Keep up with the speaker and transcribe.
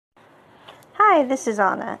Hi, this is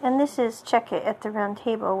Anna, and this is Check It at the Round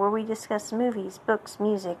Table, where we discuss movies, books,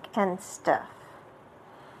 music, and stuff.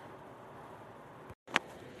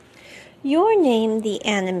 Your Name, the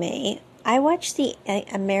anime. I watched the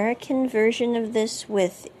American version of this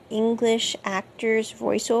with English actors'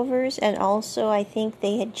 voiceovers, and also I think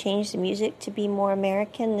they had changed the music to be more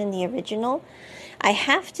American than the original. I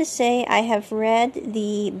have to say, I have read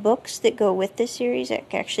the books that go with the series. It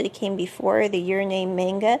actually came before the Your Name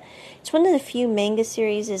manga. It's one of the few manga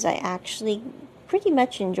series I actually pretty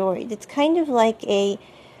much enjoyed. It's kind of like a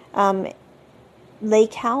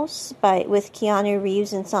Lake House with Keanu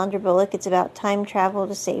Reeves and Sandra Bullock. It's about time travel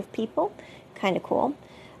to save people. Kind of cool.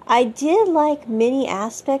 I did like many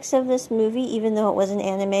aspects of this movie, even though it was an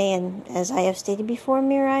anime, and as I have stated before,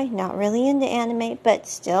 Mirai, not really into anime, but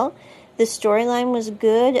still. The storyline was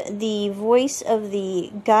good. The voice of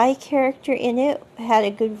the guy character in it had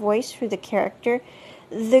a good voice for the character.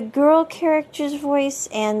 The girl character's voice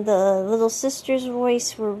and the little sister's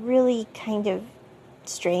voice were really kind of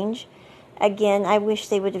strange. Again, I wish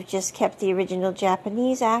they would have just kept the original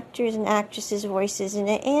Japanese actors and actresses' voices in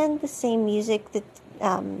it and the same music that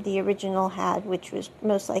the original had, which was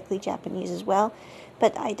most likely Japanese as well.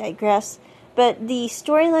 But I digress. But the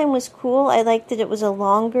storyline was cool. I liked that it was a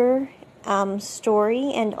longer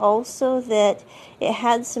story, and also that it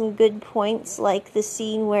had some good points, like the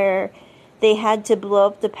scene where they had to blow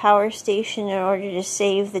up the power station in order to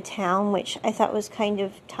save the town, which I thought was kind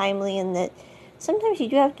of timely, in that sometimes you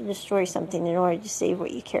do have to destroy something in order to save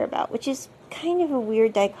what you care about, which is kind of a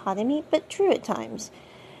weird dichotomy, but true at times.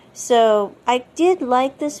 So I did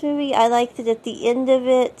like this movie. I liked it at the end of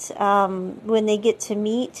it, when they get to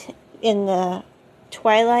meet in the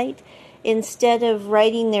twilight. Instead of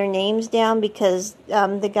writing their names down, because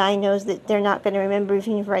the guy knows that they're not going to remember if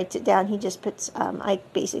he writes it down, he just puts, I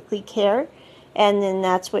basically care, and then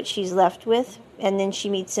that's what she's left with, and then she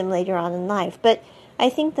meets him later on in life. But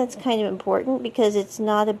I think that's kind of important, because it's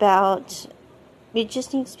not about, it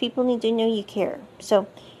just needs, people need to know you care. So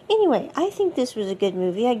anyway, I think this was a good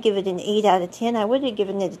movie. I'd give it an 8 out of 10. I would have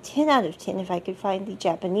given it a 10 out of 10 if I could find the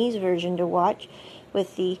Japanese version to watch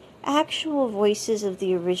with the actual voices of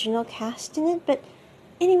the original cast in it. But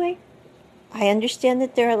anyway, I understand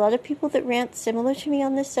that there are a lot of people that rant similar to me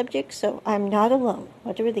on this subject, so I'm not alone.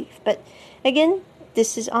 What a relief. But again,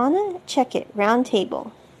 this is Anna. Check It, Round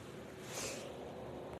Table.